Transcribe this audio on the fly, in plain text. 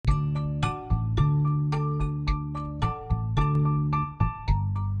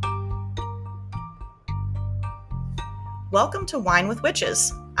Welcome to Wine with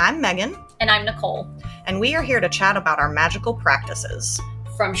Witches. I'm Megan. And I'm Nicole. And we are here to chat about our magical practices.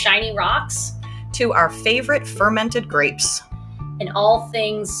 From shiny rocks to our favorite fermented grapes. And all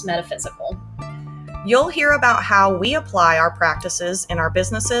things metaphysical. You'll hear about how we apply our practices in our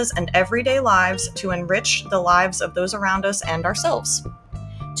businesses and everyday lives to enrich the lives of those around us and ourselves.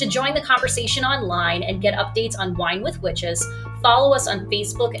 To join the conversation online and get updates on Wine with Witches, follow us on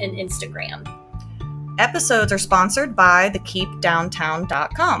Facebook and Instagram. Episodes are sponsored by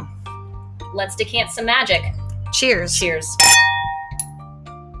thekeepdowntown.com. Let's decant some magic. Cheers. Cheers.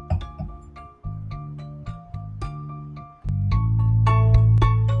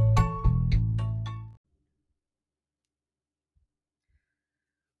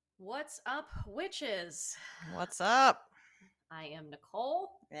 What's up, witches? What's up? I am Nicole.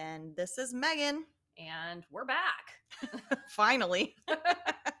 And this is Megan. And we're back. Finally.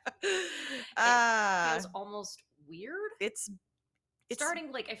 It feels almost weird. It's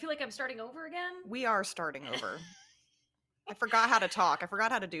starting, I feel like I'm starting over again. We are starting over. I forgot how to talk. I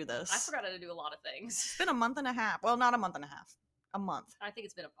forgot how to do this. I forgot how to do a lot of things. It's been a month and a half. Well, not a month and a half. A month. I think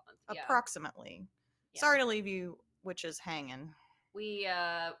it's been a month. Yeah. Approximately. Yeah. Sorry to leave you witches hanging. We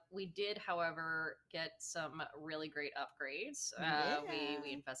did, however, get some really great upgrades.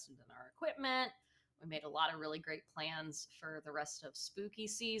 We invested in our equipment. We made a lot of really great plans for the rest of spooky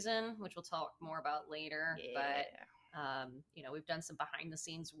season, which we'll talk more about later. Yeah. But, we've done some behind the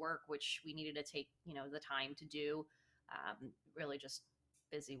scenes work, which we needed to take, the time to do. Really just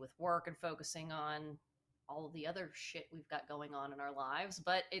busy with work and focusing on all of the other shit we've got going on in our lives.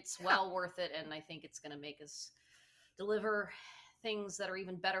 But it's well worth it. And I think it's going to make us deliver things that are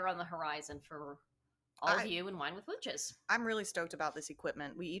even better on the horizon for all of you in Wine with Witches. I'm really stoked about this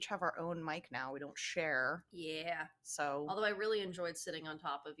equipment. We each have our own mic now. We don't share. Yeah. So, although I really enjoyed sitting on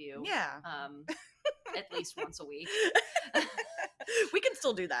top of you. Yeah. At least once a week. We can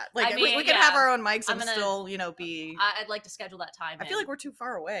still do that. We can have our own mics and still, be. I'd like to schedule that time. I feel like we're too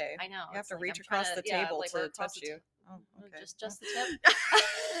far away. I know. You have to reach across the table to touch you. Oh, okay. Just the tip.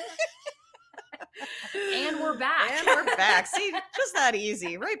 And we're back. See, just that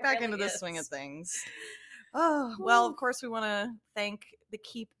easy. Right back into the swing of things. Oh, well, of course, we want to thank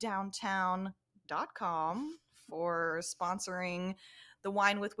thekeepdowntown.com for sponsoring the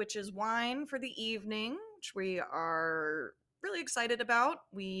Wine with Witches wine for the evening, which we are really excited about.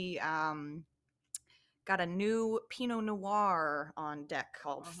 We got a new Pinot Noir on deck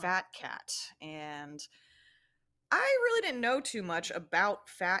called Fat Cat. And I really didn't know too much about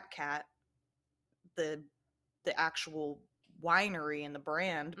Fat Cat, the actual winery and the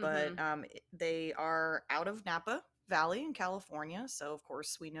brand, but they are out of Napa Valley in California. So of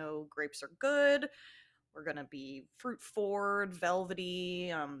course we know grapes are good. We're gonna be fruit forward,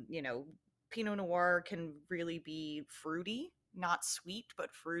 velvety. Pinot Noir can really be fruity, not sweet,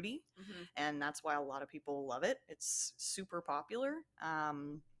 but fruity, and that's why a lot of people love it. It's super popular.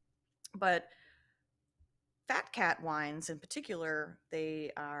 But Fat Cat wines in particular,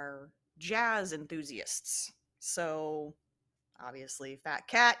 they are jazz enthusiasts. So obviously Fat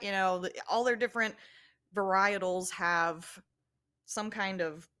Cat, all their different varietals have some kind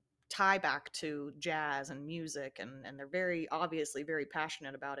of tie back to jazz and music, and they're very obviously very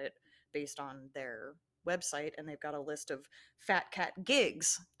passionate about it based on their website, and they've got a list of Fat Cat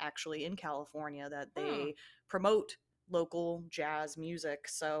gigs actually in California that they promote local jazz music.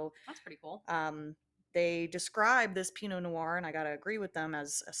 So that's pretty cool. They describe this Pinot Noir, and I gotta agree with them,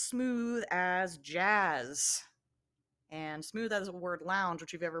 as smooth as jazz. And smooth as a word lounge,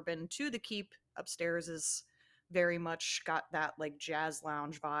 which you've ever been to the Keep upstairs, is very much got that jazz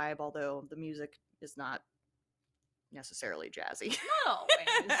lounge vibe, although the music is not necessarily jazzy. No.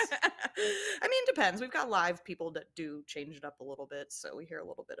 I mean, depends. We've got live people that do change it up a little bit, so we hear a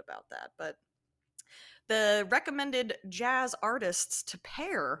little bit about that. But the recommended jazz artists to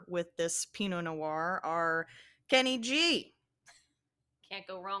pair with this Pinot Noir are Kenny G. Can't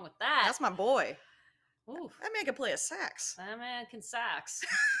go wrong with that. That's my boy. Oof. That man can play a sax. That man can sax.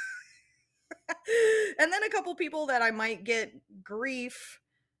 And then a couple people that I might get grief.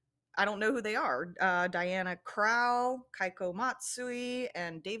 I don't know who they are. Diana Krau, Kaiko Matsui,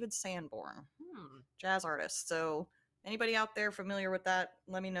 and David Sanborn. Jazz artists. So anybody out there familiar with that,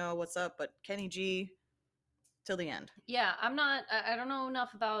 let me know what's up. But Kenny G, till the end. Yeah, I don't know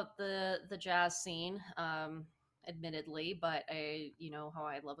enough about the jazz scene, admittedly, but I how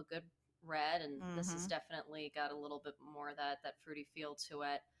I love a good red, and this has definitely got a little bit more of that fruity feel to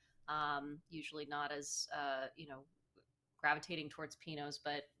it. Usually not as gravitating towards Pinots,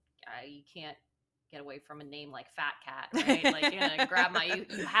 but you can't get away from a name like Fat Cat, right? Like, you're gonna grab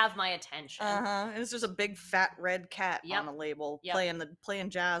you have my attention. And it's just a big fat red cat Yep. on the label, Yep. playing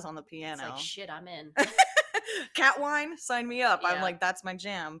jazz on the piano. It's like, shit, I'm in. Cat wine, sign me up. I'm Yeah. like, that's my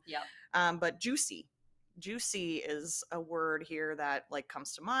jam. Yep. But juicy is a word here that like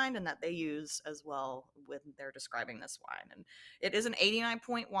comes to mind and that they use as well when they're describing this wine. And it is an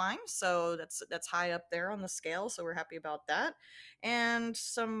 89-point wine, so that's high up there on the scale, so we're happy about that. And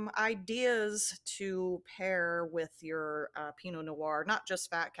some ideas to pair with your Pinot Noir, not just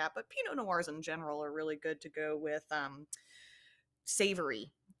Fat Cat, but Pinot Noirs in general are really good to go with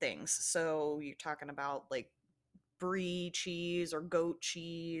savory things. So you're talking about like brie cheese or goat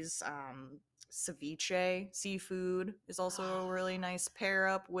cheese. Ceviche, seafood, is also a really nice pair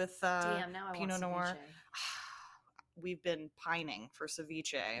up with Damn, now I Pinot want Noir. ceviche. We've been pining for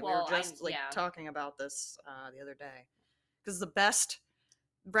ceviche. Well, we were just yeah. talking about this the other day because the best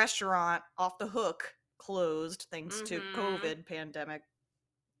restaurant off the hook closed thanks to COVID pandemic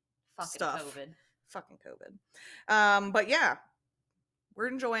Fucking stuff. COVID. Fucking COVID. But yeah, we're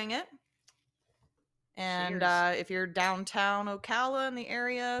enjoying it. And if you're downtown Ocala in the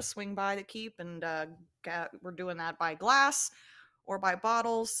area, swing by the Keep, and we're doing that by glass or by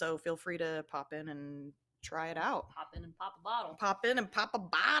bottles, so feel free to pop in and try it out. Pop in and pop a bottle. Pop in and pop a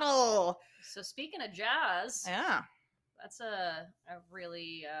bottle. So speaking of jazz, yeah, that's a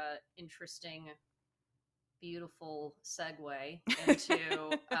really interesting, beautiful segue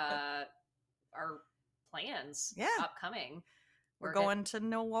into our plans upcoming. We're going to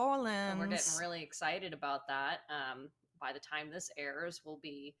New Orleans. We're getting really excited about that. By the time this airs, we'll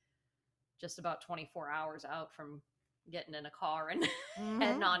be just about 24 hours out from getting in a car and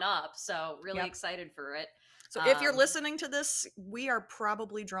heading on up. So really excited for it. So if you're listening to this, we are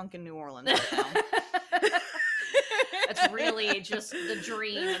probably drunk in New Orleans right now. It's really just the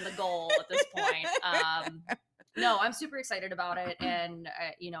dream and the goal at this point. No, I'm super excited about it. And,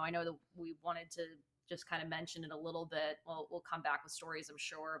 I know that we wanted to just kind of mention it a little bit. Well, we'll come back with stories, I'm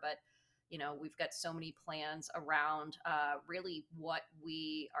sure, but we've got so many plans around really what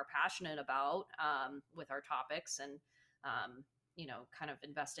we are passionate about with our topics, and kind of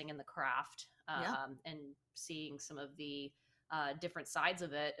investing in the craft and seeing some of the different sides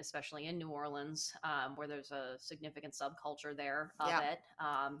of it, especially in New Orleans, where there's a significant subculture there of it.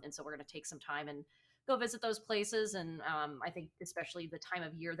 And so we're going to take some time and go visit those places. And I think especially the time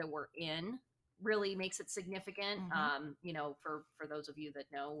of year that we're in really makes it significant. For those of you that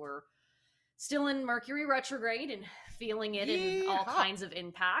know, we're still in Mercury retrograde and feeling it in all kinds of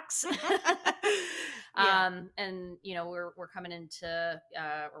impacts. And we're coming into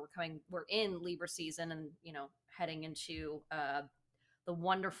we're in Libra season, and heading into the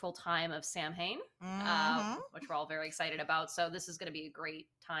wonderful time of Samhain, which we're all very excited about. So this is going to be a great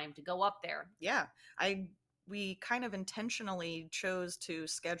time to go up there. Yeah, we kind of intentionally chose to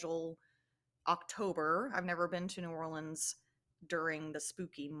schedule October. I've never been to New Orleans during the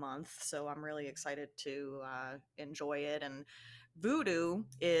spooky month, so I'm really excited to enjoy it. And voodoo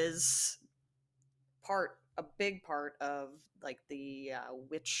is a big part of like the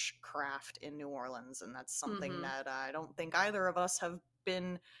witchcraft in New Orleans, and that's something that I don't think either of us have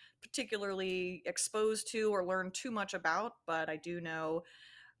been particularly exposed to or learned too much about, but I do know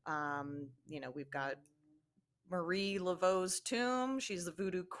we've got Marie Laveau's tomb. She's the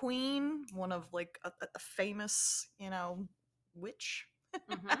voodoo queen, one of like a famous, witch.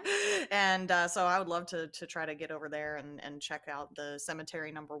 And so I would love to try to get over there and check out the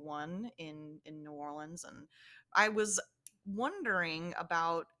cemetery number 1 in New Orleans. And I was wondering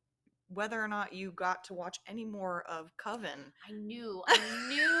about whether or not you got to watch any more of Coven. I knew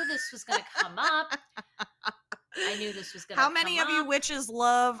this was going to come up. I knew this was going to come up. How many of you witches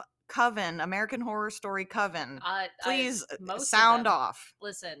love Coven, American Horror Story Coven? Please sound off.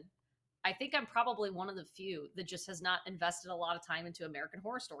 Listen, I think I'm probably one of the few that just has not invested a lot of time into American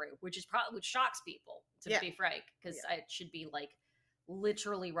Horror Story, which shocks people, to be frank, because it should be like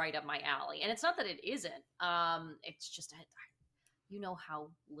literally right up my alley. And it's not that it isn't. It's just how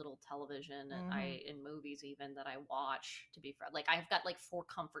little television and in movies even that I watch, to be frank. Like I've got like 4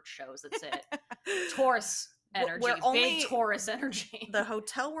 comfort shows. That's it. Taurus energy, big Taurus energy. The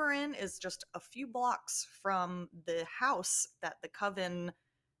hotel we're in is just a few blocks from the house that the Coven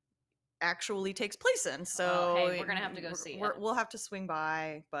actually takes place in, so we're gonna have to go see it. We'll have to swing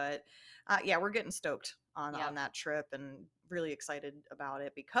by, but we're getting stoked on that trip and really excited about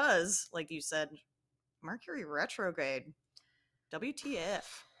it because, like you said, Mercury retrograde. WTF?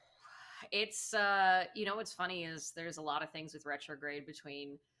 It's what's funny is there's a lot of things with retrograde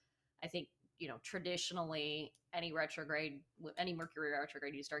between, I think, traditionally any Mercury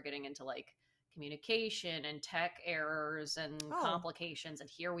retrograde, you start getting into like communication and tech errors and Oh. complications. And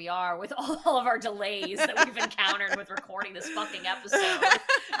here we are with all of our delays that we've encountered with recording this fucking episode.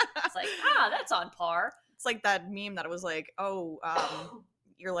 It's like, that's on par. It's like that meme that was like, oh,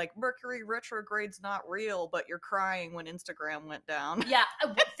 you're like, Mercury retrograde's not real, but you're crying when Instagram went down. Yeah,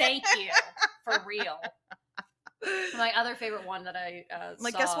 thank you. For real. My other favorite one that I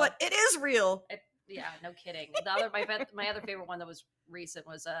like, saw, guess what? It is real. Yeah, no kidding. My other favorite one that was recent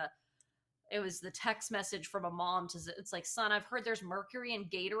was it was the text message from a mom to, it's like, son, I've heard there's mercury in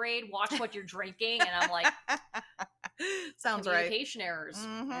Gatorade. Watch what you're drinking. And I'm like, sounds communication errors.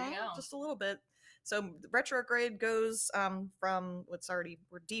 Mm-hmm. There you go. Just a little bit. So retrograde goes from what's already,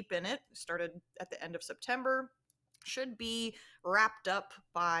 we're deep in it. Started at the end of September. Should be wrapped up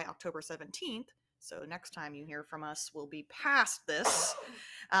by October 17th. So next time you hear from us, we'll be past this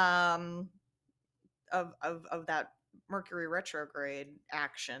of that Mercury retrograde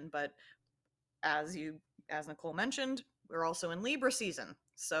action. But as Nicole mentioned, we're also in Libra season.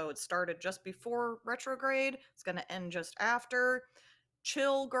 So it started just before retrograde. It's going to end just after.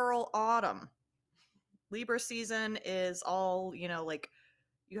 Chill girl autumn. Libra season is all, like,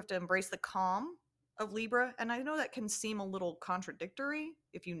 you have to embrace the calm of Libra. And I know that can seem a little contradictory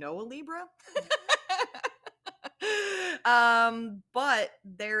if you know a Libra. But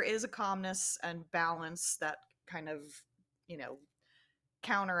there is a calmness and balance that kind of,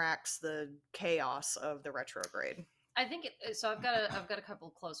 counteracts the chaos of the retrograde. I think so. I've got a couple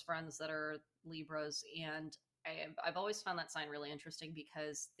of close friends that are Libras, and I've always found that sign really interesting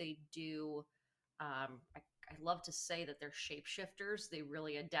because they do. I love to say that they're shapeshifters. They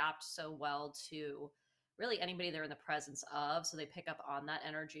really adapt so well to really anybody they're in the presence of, so they pick up on that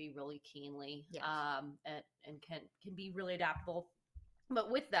energy really keenly. Yes. And can be really adaptable.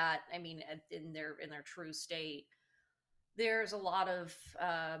 But with that, I mean, in their true state, there's a lot of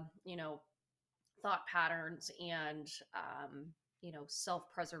thought patterns and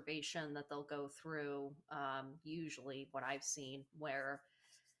self-preservation that they'll go through, usually what I've seen, where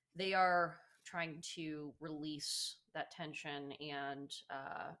they are trying to release that tension and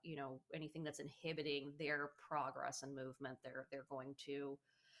anything that's inhibiting their progress and movement. They're going to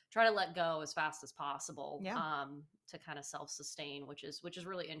try to let go as fast as possible. Yeah. To kind of self-sustain, which is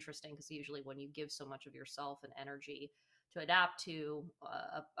really interesting, because usually when you give so much of yourself and energy to adapt to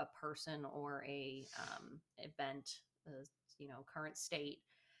a person or a event, current state,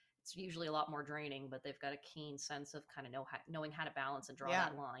 it's usually a lot more draining. But they've got a keen sense of kind of knowing how to balance and draw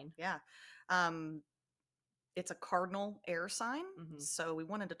that line. Yeah. It's a cardinal air sign. Mm-hmm. So we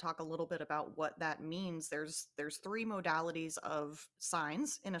wanted to talk a little bit about what that means. There's 3 modalities of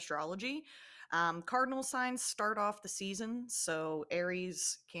signs in astrology. Cardinal signs start off the season. So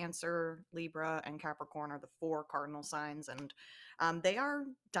Aries, Cancer, Libra, and Capricorn are the 4 cardinal signs. And they are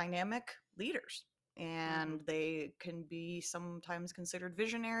dynamic leaders. And they can be sometimes considered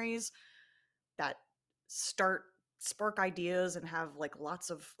visionaries that spark ideas and have like lots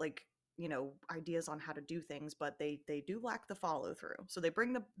of like, ideas on how to do things, but they do lack the follow through. So they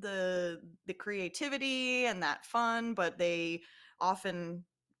bring the creativity and that fun, but they often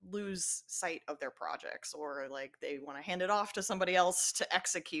lose sight of their projects, or like they want to hand it off to somebody else to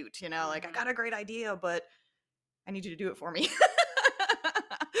execute, like, I got a great idea, but I need you to do it for me.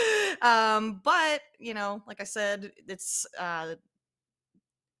 But like I said, it's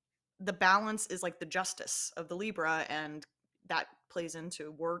the balance is like the justice of the Libra, and that plays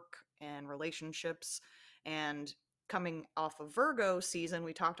into work and relationships. And coming off of Virgo season,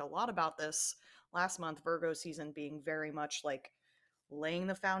 we talked a lot about this last month, Virgo season being very much like laying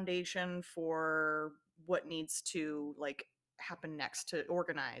the foundation for what needs to like happen next, to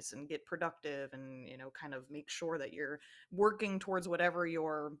organize and get productive and kind of make sure that you're working towards whatever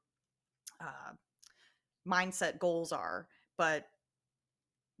your mindset goals are. But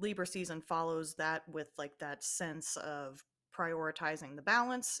Libra season follows that with like that sense of prioritizing the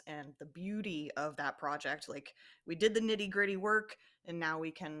balance and the beauty of that project. Like, we did the nitty gritty work, and now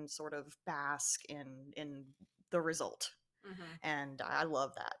we can sort of bask in the result. And I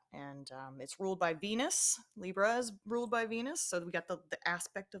love that. And it's ruled by Venus. Libra is ruled by Venus, so we got the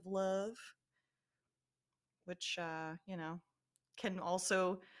aspect of love, which can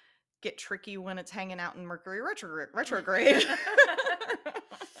also get tricky when it's hanging out in Mercury retrograde.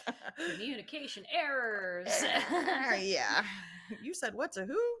 Communication errors. Yeah. You said what to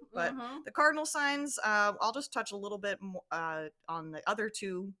who? But the cardinal signs, I'll just touch a little bit more on the other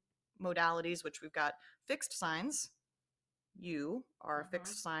 2 modalities, which we've got fixed signs. You are a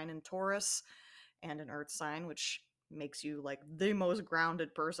fixed sign in Taurus, and an earth sign, which makes you like the most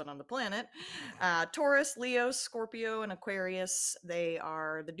grounded person on the planet. Taurus, Leo, Scorpio, and Aquarius, they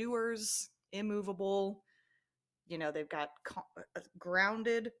are the doers immovable. You know, they've got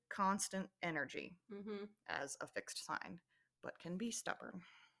grounded, constant energy Mm-hmm. as a fixed sign, but can be stubborn.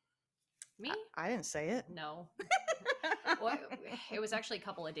 Me? I didn't say it. No. Well, it was actually a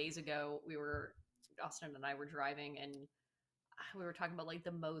couple of days ago. Austin and I were driving, and we were talking about like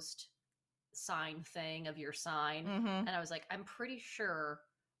the most sign thing of your sign, Mm-hmm. and I was like, I'm pretty sure.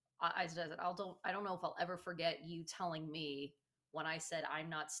 I said, I don't know if I'll ever forget you telling me when I said I'm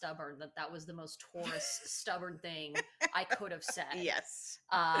not stubborn that was the most Taurus stubborn thing I could have said. Yes.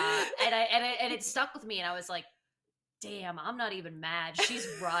 And it stuck with me, and I was like, damn, I'm not even mad. She's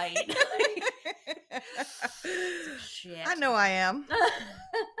right. Shit. I know I am.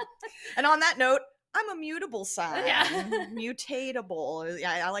 And on that note, I'm a mutable sign. Yeah. Mutatable.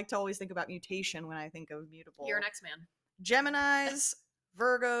 Yeah, I like to always think about mutation when I think of mutable. You're an X-Man. Geminis,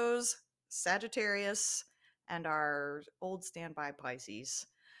 Virgos, Sagittarius, and our old standby Pisces.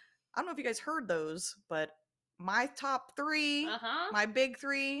 I don't know if you guys heard those, but my top three, my big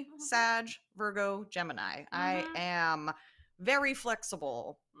three, Sag, Virgo, Gemini. I am very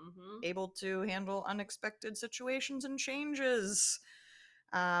flexible, able to handle unexpected situations and changes.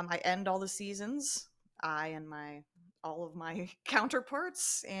 I end all the seasons. I and all of my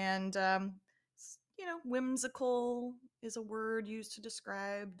counterparts, and you know, whimsical is a word used to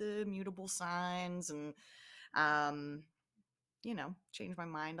describe the mutable signs, and you know, change my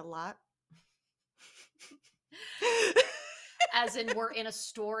mind a lot. As in, we're in a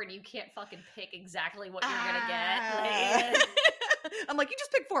store and you can't fucking pick exactly what you're gonna get. Like, I'm like, you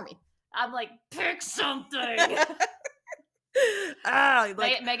just pick for me. I'm like, pick something.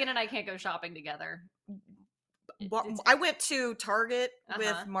 Like, Megan and I can't go shopping together. I went to Target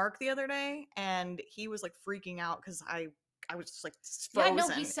with Mark the other day, and he was like freaking out because I was just like frozen. Yeah, no,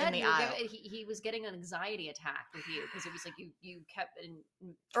 he said in the aisle. He was getting an anxiety attack with you because it was like you kept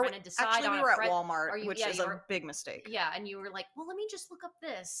trying to decide. Actually, on we were at Walmart, which is a big mistake. Yeah, and you were like, well, let me just look up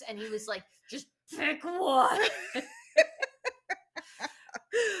this, and he was like, just pick one.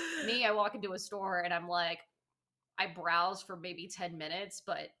 Me, I walk into a store and I'm like, I browse for maybe 10 minutes,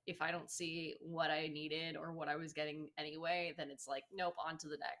 but if I don't see what I needed or what I was getting anyway, then it's like, nope, on to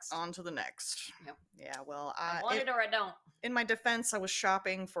the next. On to the next. Yep. Yeah, well, I want it or I don't. In my defense, I was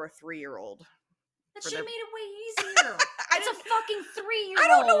shopping for a 3-year-old. That shit made it way easier. It's a fucking 3-year-old. I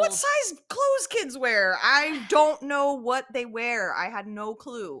don't know what size clothes kids wear. I don't know what they wear. I had no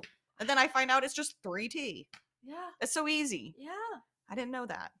clue. And then I find out it's just 3T. Yeah. It's so easy. Yeah. I didn't know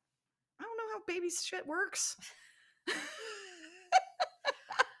that. I don't know how baby shit works.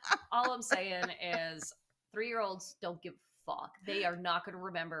 All I'm saying is 3-year-olds don't give a fuck. They are not going to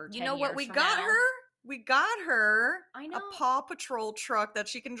remember 10 You know what years we from got now. her? We got her I know. a Paw Patrol truck that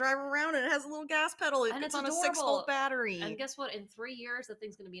she can drive around, and it has a little gas pedal. And It's it's on adorable. a 6-volt battery. And guess what? In 3 years, the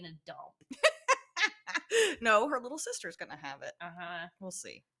thing's going to be in a dump. No, her little sister's going to have it. Uh-huh. We'll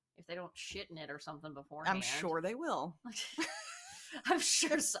see. If they don't shit in it or something beforehand. I'm sure they will. I'm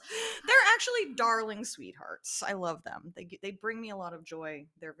sure so. They're actually darling sweethearts. I love them. They bring me a lot of joy.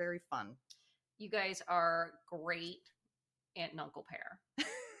 They're very fun. You guys are great aunt and uncle pair.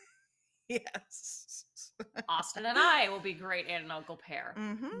 Yes. Austin and I will be great aunt and uncle pair.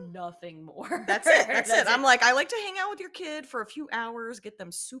 Mm-hmm. Nothing more. That's it. That's it. I'm like, I like to hang out with your kid for a few hours, get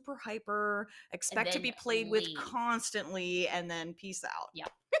them super hyper, expect to be played with constantly, and then peace out.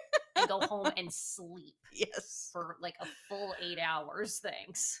 Yep. And go home and sleep. Yes. For like a full 8 hours,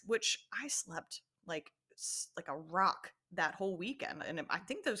 thanks. Which I slept like a rock that whole weekend, and I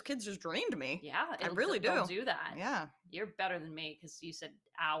think those kids just drained me. Yeah, I really do. Do that. Yeah, you're better than me because you said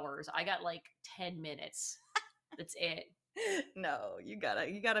hours. I got like 10 minutes. That's it. No, you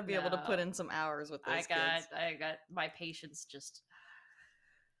gotta be able to put in some hours with those kids. I got my patience. Just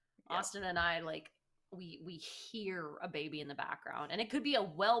Yep. Austin and I, like, we hear a baby in the background, and it could be a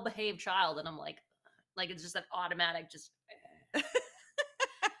well-behaved child, and I'm like it's just an automatic just.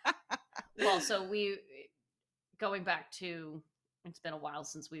 Well, so going back to, it's been a while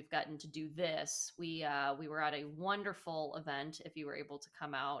since we've gotten to do this. We were at a wonderful event. If you were able to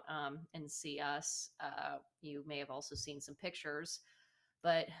come out and see us, you may have also seen some pictures.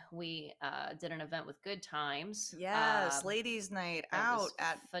 But we did an event with Good Times. Yes, ladies' night out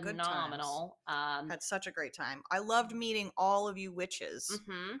at phenomenal. Good Times. Had such a great time. I loved meeting all of you witches.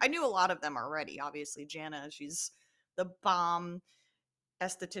 Mm-hmm. I knew a lot of them already. Obviously, Jana, she's the bomb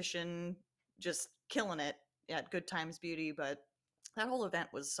esthetician, just killing it at Good Times Beauty. But that whole event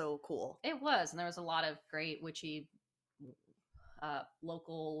was so cool. It was, and there was a lot of great witchy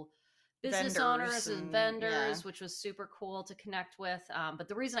local business owners and vendors, which was super cool to connect with. But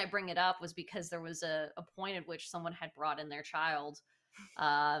the reason I bring it up was because there was a point at which someone had brought in their child.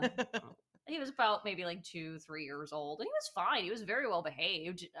 He was about maybe like 2, 3 years old, and he was fine. He was very well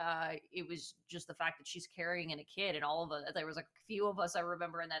behaved. It was just the fact that she's carrying in a kid, and all of us. There was a few of us I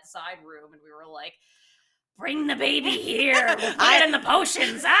remember in that side room, and we were like, "Bring the baby here. We'll put it in the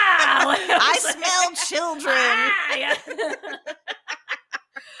potions." I smell children. Yeah.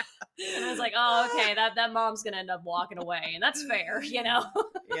 And I was like, "Oh, okay. That mom's gonna end up walking away, and that's fair, you know."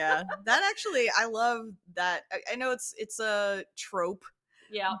 Yeah, that actually, I love that. I know it's a trope,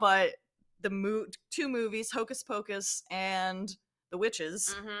 Yeah. but the two movies, Hocus Pocus and The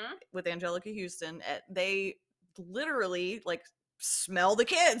Witches, with Angelica Houston, they literally like smell the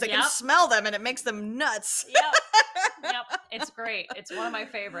kids. They can smell them, and it makes them nuts. Yep. It's great. It's one of my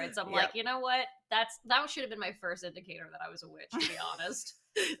favorites. I'm like, you know what? That should have been my first indicator that I was a witch, to be honest.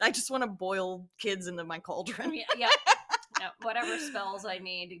 I just want to boil kids into my cauldron. Yeah. Whatever spells I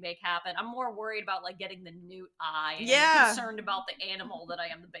need to make happen. I'm more worried about like getting the newt eye. And concerned about the animal that I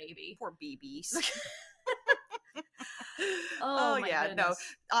am the baby. Poor babies. Oh my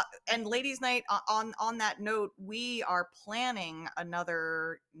goodness. No. And ladies' night. On that note, we are planning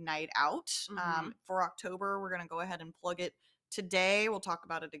another night out for October. We're gonna go ahead and plug it today. We'll talk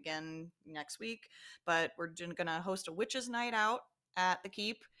about it again next week. But we're gonna host a witches' night out at the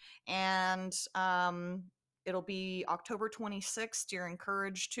Keep, and it'll be October 26th. You're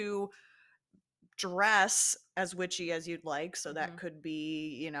encouraged to dress as witchy as you'd like. So that could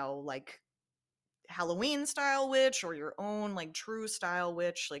be, like Halloween style witch, or your own like true style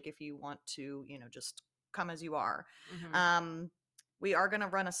witch, like if you want to, just come as you are. We are going to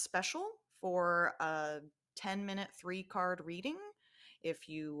run a special for a 10-minute 3-card reading if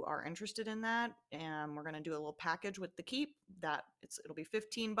you are interested in that. And we're going to do a little package with the Keep that it'll be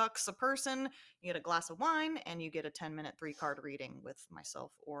 $15 a person. You get a glass of wine and you get a 10-minute 3-card reading with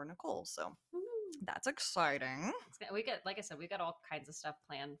myself or Nicole. So that's exciting. We got, like I said, we got all kinds of stuff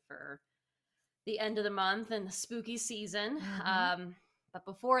planned for the end of the month and the spooky season. But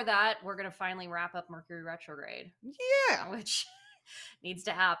before that, we're going to finally wrap up Mercury retrograde. Yeah. Which needs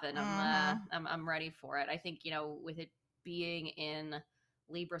to happen. I'm ready for it. I think, with it being in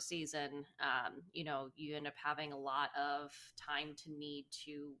Libra season, you end up having a lot of time to need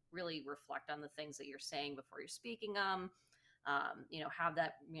to really reflect on the things that you're saying before you're speaking them. Have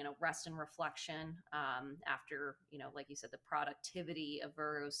that, rest and reflection after, like you said, the productivity of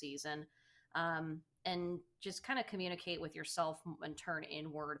Virgo season. And just kind of communicate with yourself and turn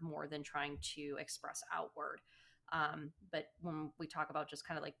inward more than trying to express outward. But when we talk about just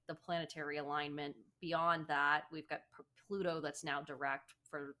kind of like the planetary alignment, beyond that, we've got Pluto that's now direct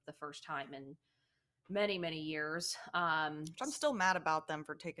for the first time in many, many years. I'm still mad about them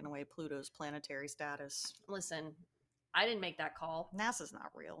for taking away Pluto's planetary status. Listen, I didn't make that call. NASA's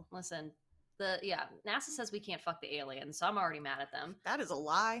not real. Listen, NASA says we can't fuck the aliens, so I'm already mad at them. That is a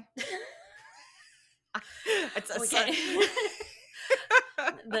lie. It's okay.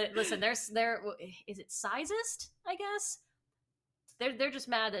 Listen, there is it sizist, I guess. They're just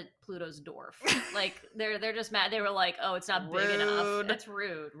mad that Pluto's dwarf. Like they're just mad. They were like, oh, it's not big enough. That's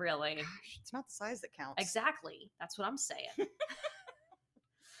rude, really. Gosh, it's not the size that counts. Exactly. That's what I'm saying.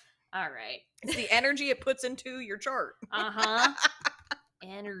 All right. It's the energy it puts into your chart.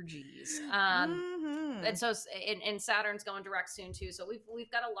 Energies. And so and Saturn's going direct soon too. So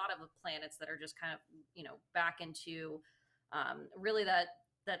we've got a lot of planets that are just kind of, back into really that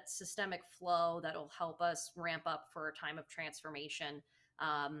systemic flow that'll help us ramp up for a time of transformation.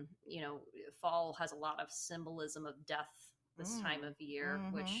 Fall has a lot of symbolism of death this time of year,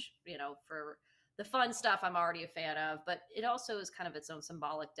 which, for the fun stuff I'm already a fan of, but it also is kind of its own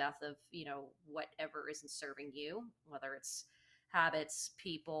symbolic death of, whatever isn't serving you, whether it's habits,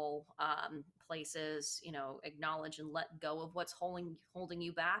 people, places, acknowledge and let go of what's holding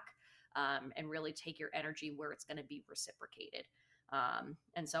you back, and really take your energy where it's going to be reciprocated.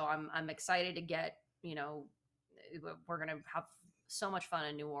 And so I'm excited to get, we're going to have so much fun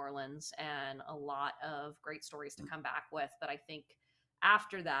in New Orleans and a lot of great stories to come back with. But I think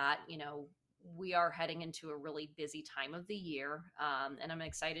after that, we are heading into a really busy time of the year. And I'm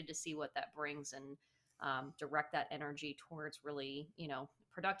excited to see what that brings and direct that energy towards really,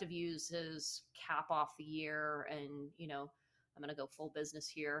 productive uses, cap off the year. And, I'm going to go full business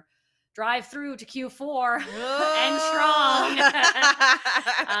here. Drive through to Q4 and strong.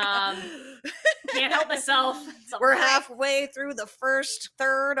 Can't help myself. We're halfway through the first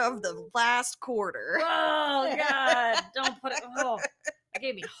third of the last quarter. Oh, God. Don't put it. Oh, that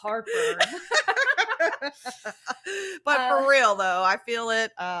gave me heartburn. But for real, though, I feel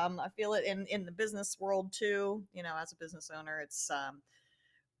it. I feel it in the business world, too. As a business owner, it's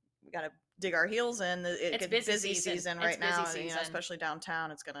we got to dig our heels in. It's It's busy busy season It's right busy now, season. especially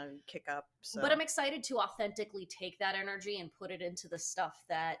downtown. It's going to kick up. So. But I'm excited to authentically take that energy and put it into the stuff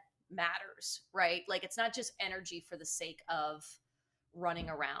that matters, right? Like, it's not just energy for the sake of running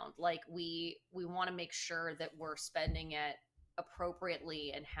around. Like, we want to make sure that we're spending it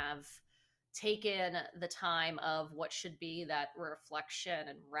appropriately and have taken the time of what should be that reflection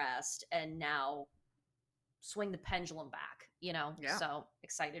and rest, and now swing the pendulum back, Yeah. So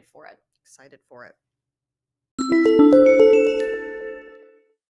excited for it. Excited for it.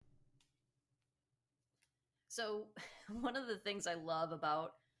 So one of the things I love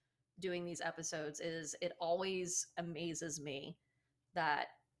about doing these episodes is it always amazes me that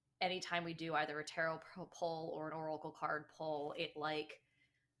anytime we do either a tarot pull or an oracle card pull, it like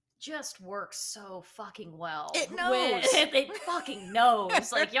just works so fucking well. It knows. It fucking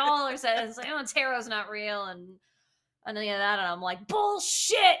knows. Like, y'all are saying, it's like, oh, tarot's not real and any of that, and I'm like,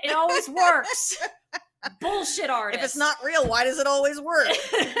 bullshit. It always works. Bullshit artist. If it's not real, why does it always work?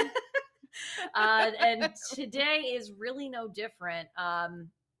 And today is really no different.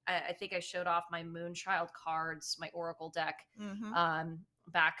 I think I showed off my Moonchild cards, my Oracle deck,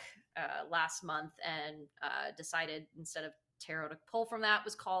 back last month, and decided instead of tarot to pull from that,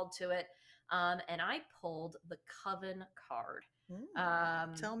 was called to it. And I pulled the Coven card.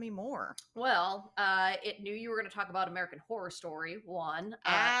 Tell me more. Well, it knew you were going to talk about American Horror Story, one.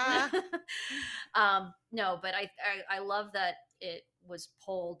 No, but I love that it was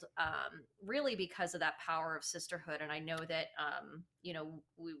pulled really because of that power of sisterhood. And I know that,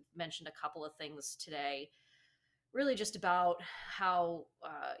 we mentioned a couple of things today, really just about how,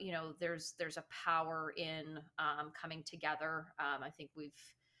 there's a power in coming together. I think we've,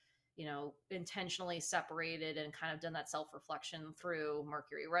 intentionally separated and kind of done that self-reflection through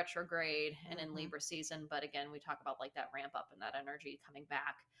Mercury retrograde and in Libra season. But again, we talk about like that ramp up and that energy coming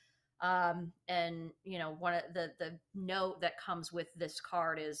back. And one of the note that comes with this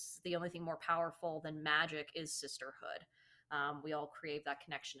card is the only thing more powerful than magic is sisterhood. We all crave that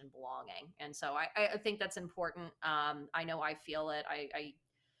connection and belonging. And so I think that's important. I know I feel it. I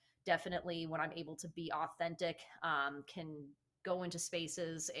definitely, when I'm able to be authentic, can go into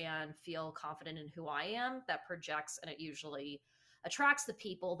spaces and feel confident in who I am. That projects, and it usually attracts the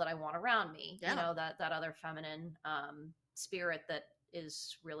people that I want around me. Yeah. That other feminine spirit that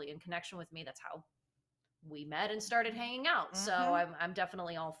is really in connection with me. That's how we met and started hanging out. So I'm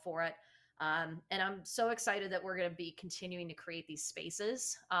definitely all for it. And I'm so excited that we're going to be continuing to create these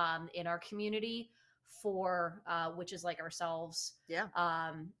spaces in our community for witches like ourselves. Yeah.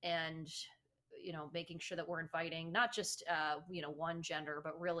 And making sure that we're inviting not just one gender,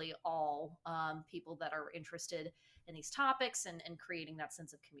 but really all people that are interested in these topics, and creating that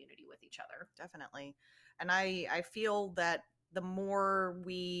sense of community with each other. Definitely. And I feel that the more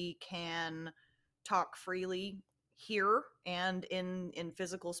we can talk freely here and in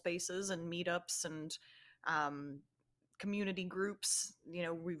physical spaces and meetups and community groups,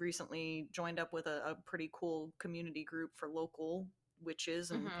 we recently joined up with a pretty cool community group for local witches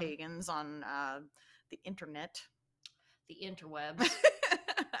and pagans on the internet, the interwebs.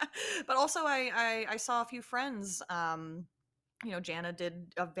 But also I saw a few friends. Jana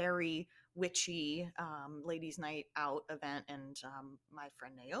did a very witchy ladies night out event, and my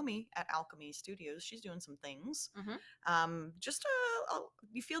friend Naomi at Alchemy Studios, she's doing some things. Just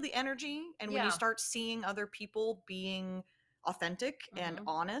you feel the energy, and when you start seeing other people being authentic and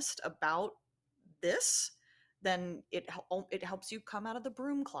honest about this, then it helps you come out of the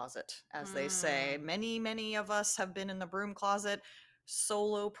broom closet, as they say. Many of us have been in the broom closet,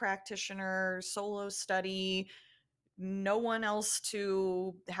 solo practitioner, solo study, no one else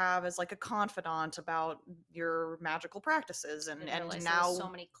to have as like a confidant about your magical practices. And now so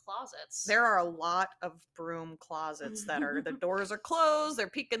many closets. There are a lot of broom closets that are, the doors are closed, they're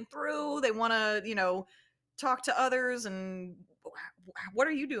peeking through, they want to, talk to others, and what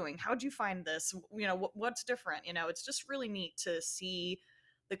are you doing? How'd you find this? What's different? It's just really neat to see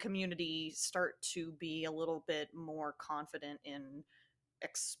the community start to be a little bit more confident in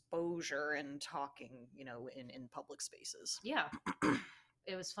exposure and talking, in public spaces. Yeah.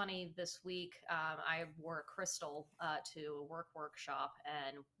 It was funny this week. I wore a crystal to a workshop,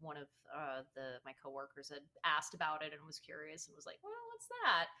 and one of my coworkers had asked about it and was curious and was like, "Well, what's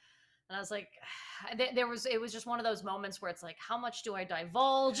that?" And I was like, it was just one of those moments where it's like, how much do I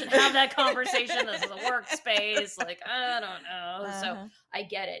divulge and have that conversation? This is a workspace. Like, I don't know. So I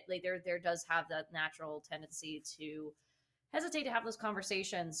get it. Like there does have that natural tendency to hesitate to have those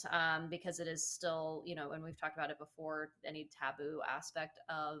conversations because it is still, and we've talked about it before, any taboo aspect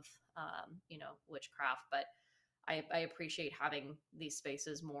of, witchcraft. But I appreciate having these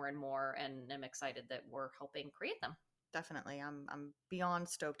spaces more and more, and I'm excited that we're helping create them. Definitely. I'm beyond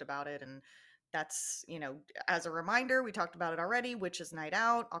stoked about it. And that's, as a reminder, we talked about it already, Witches Night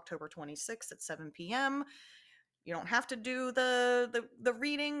Out, October 26th at 7 p.m. You don't have to do the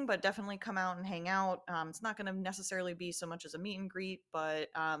reading, but definitely come out and hang out. It's not going to necessarily be so much as a meet and greet, but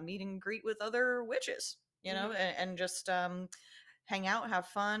meet and greet with other witches, and just hang out, have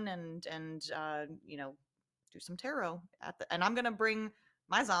fun, and do some tarot and I'm going to bring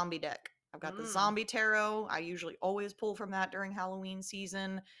my zombie deck. I've got the zombie tarot. I usually always pull from that during Halloween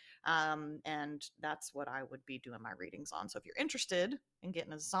season. And that's what I would be doing my readings on. So if you're interested in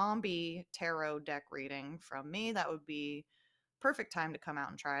getting a zombie tarot deck reading from me, that would be perfect time to come out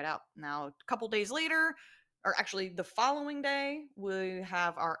and try it out. Now, a couple days later, or actually the following day, we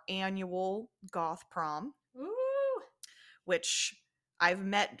have our annual goth prom. Ooh. Which I've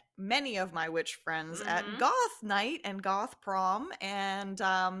met many of my witch friends at goth night and goth prom, and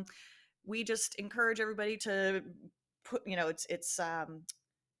we just encourage everybody to put, it's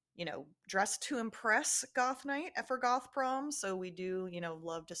dress to impress goth night for goth prom. So we do,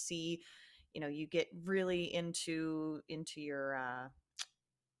 love to see, you get really into your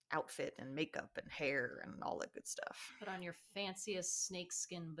outfit and makeup and hair and all that good stuff. Put on your fanciest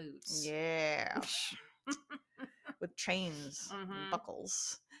snakeskin boots. Yeah. With chains and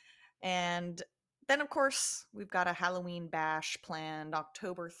buckles. And then, of course, we've got a Halloween bash planned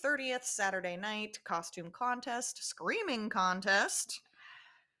October 30th, Saturday night, costume contest, screaming contest.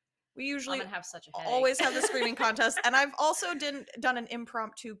 We usually I'm gonna have such a headache. always have the screaming contest. And I've also done an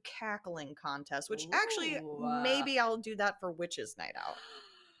impromptu cackling contest, which actually maybe I'll do that for Witches Night Out.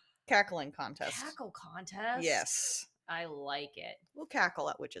 Cackling contest. Cackle contest? Yes. I like it. We'll cackle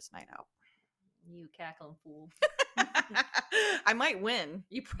at Witches Night Out. You cackling fool. I might win.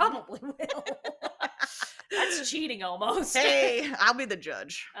 You probably will. That's cheating almost. Hey, I'll be the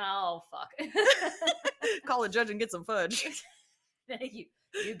judge. Oh, fuck. Call a judge and get some fudge.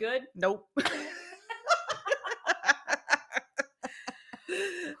 You good? Nope.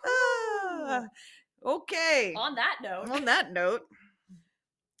 Okay. On that note,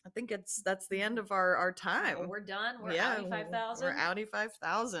 I think that's the end of our time. Oh, we're done. We're outie 5,000. We're outie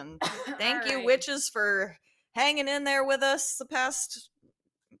 5,000. Thank you, right. witches, for hanging in there with us the past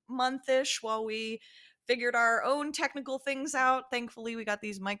month-ish while we figured our own technical things out. Thankfully, we got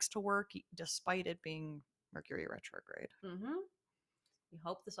these mics to work despite it being Mercury retrograde. We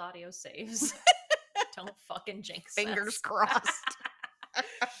hope this audio saves. Don't fucking jinx Fingers us. crossed.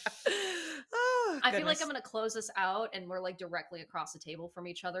 I feel like I'm gonna close this out and we're like directly across the table from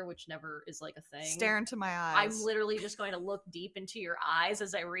each other, which never is like a thing. Stare into my eyes. I'm literally just going to look deep into your eyes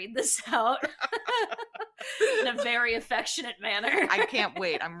as I read this out in a very affectionate manner. I can't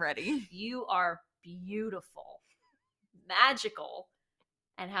wait. I'm ready. You are beautiful, magical,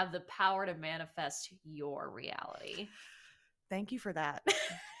 and have the power to manifest your reality. Thank you for that.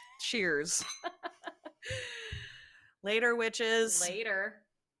 Cheers. Later, witches. Later.